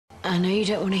I know you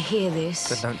don't want to hear this.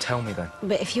 Then don't tell me then.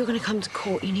 But if you're going to come to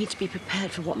court, you need to be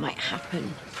prepared for what might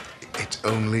happen. It's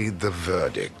only the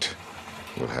verdict.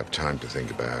 We'll have time to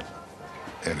think about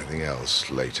anything else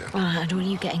later. And all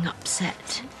you getting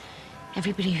upset.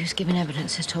 Everybody who's given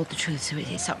evidence has told the truth, so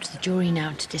it's up to the jury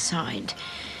now to decide.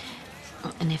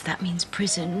 And if that means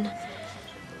prison,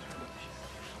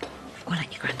 well,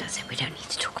 like your granddad said, we don't need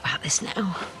to talk about this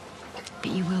now.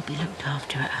 But you will be looked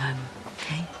after at home,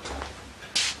 okay?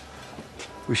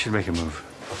 We should make a move.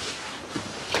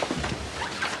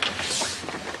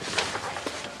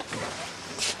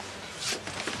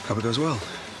 Hope it goes well.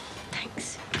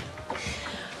 Thanks.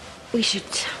 We should...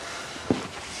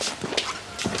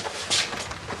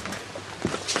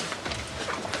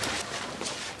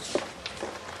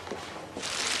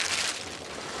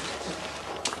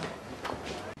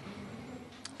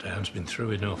 Dan's been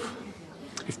through enough.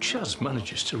 If Chaz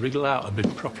manages to wriggle out and be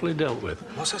properly dealt with...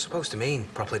 What's that supposed to mean,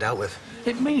 properly dealt with?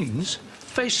 It means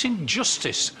facing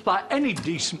justice, like any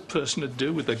decent person would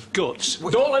do with their guts.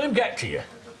 Don't let him get to you.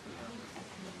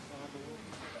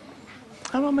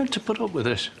 How am I meant to put up with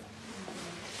this?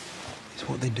 It's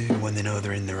what they do when they know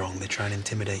they're in the wrong. They try and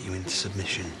intimidate you into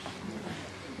submission.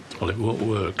 Well, it won't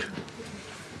work.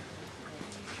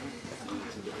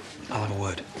 I'll have a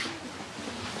word.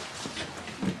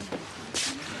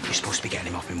 You're supposed to be getting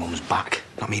him off my mum's back,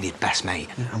 not me, his best mate.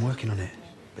 Yeah, I'm working on it.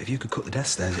 But if you could cut the death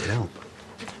stairs, it'd help.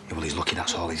 Yeah, well, he's lucky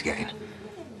that's all he's getting.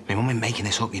 My mum ain't making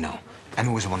this up, you know.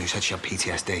 Emma was the one who said she had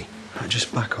PTSD. Right,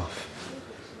 just back off.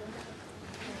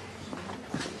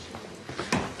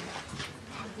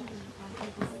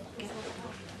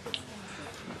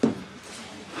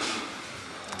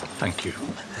 Thank you.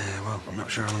 Well, I'm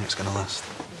not sure how long it's going to last.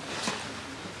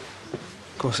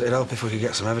 Of course, it'd help if we could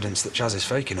get some evidence that Chaz is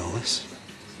faking all this.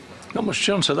 Not much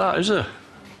chance of that, is there?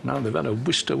 Now they've had her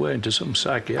whisked away into some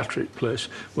psychiatric place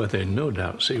where they no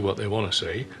doubt see what they want to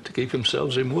see to keep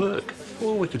themselves in work.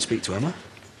 Well, we could speak to Emma.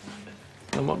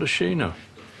 And what does she know?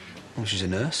 Well, she's a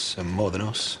nurse, and more than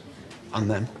us.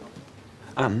 And them.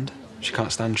 And she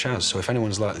can't stand Chaz, so if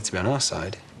anyone's likely to be on our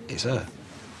side, it's her.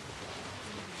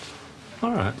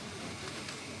 All right.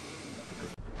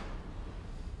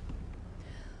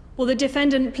 Will the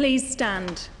defendant please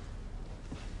stand?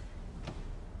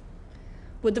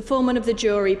 Would the foreman of the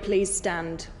jury please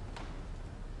stand?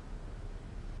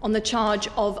 On the charge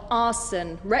of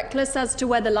arson, reckless as to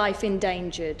whether life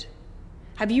endangered.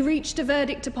 Have you reached a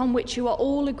verdict upon which you are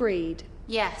all agreed?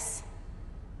 Yes.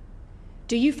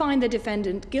 Do you find the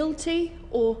defendant guilty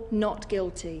or not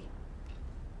guilty?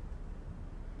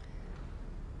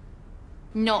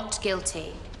 Not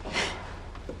guilty.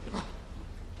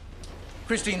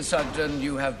 Christine Sugden,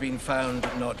 you have been found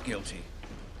not guilty.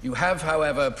 You have,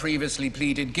 however, previously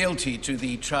pleaded guilty to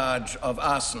the charge of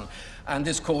arson, and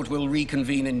this court will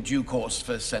reconvene in due course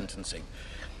for sentencing.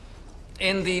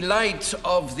 In the light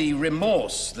of the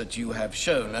remorse that you have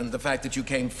shown and the fact that you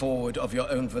came forward of your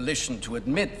own volition to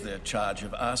admit the charge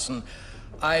of arson,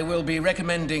 I will be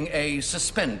recommending a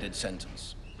suspended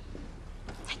sentence.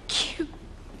 Thank you.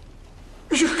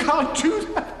 You can't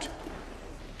do that.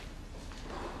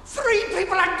 3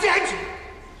 people are dead.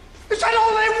 Is that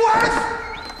all they're worth?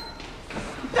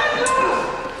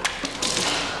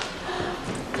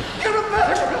 You're a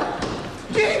murderer!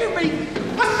 Do you hear me?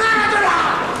 A murderer!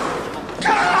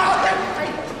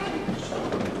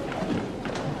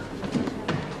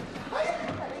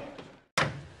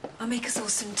 I'll make us all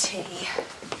some tea.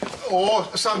 Or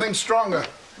something stronger.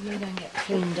 You don't get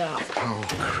cleaned up. Oh,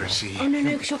 Chrissy. Oh, no,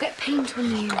 because you'll get paint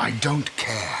on you. I don't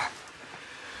care.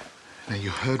 Now, you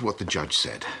heard what the judge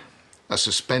said. A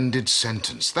suspended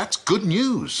sentence. That's good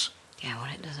news. Yeah,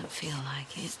 well, it doesn't feel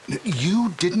like it.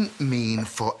 You didn't mean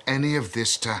for any of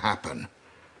this to happen.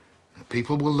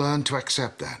 People will learn to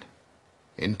accept that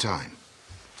in time.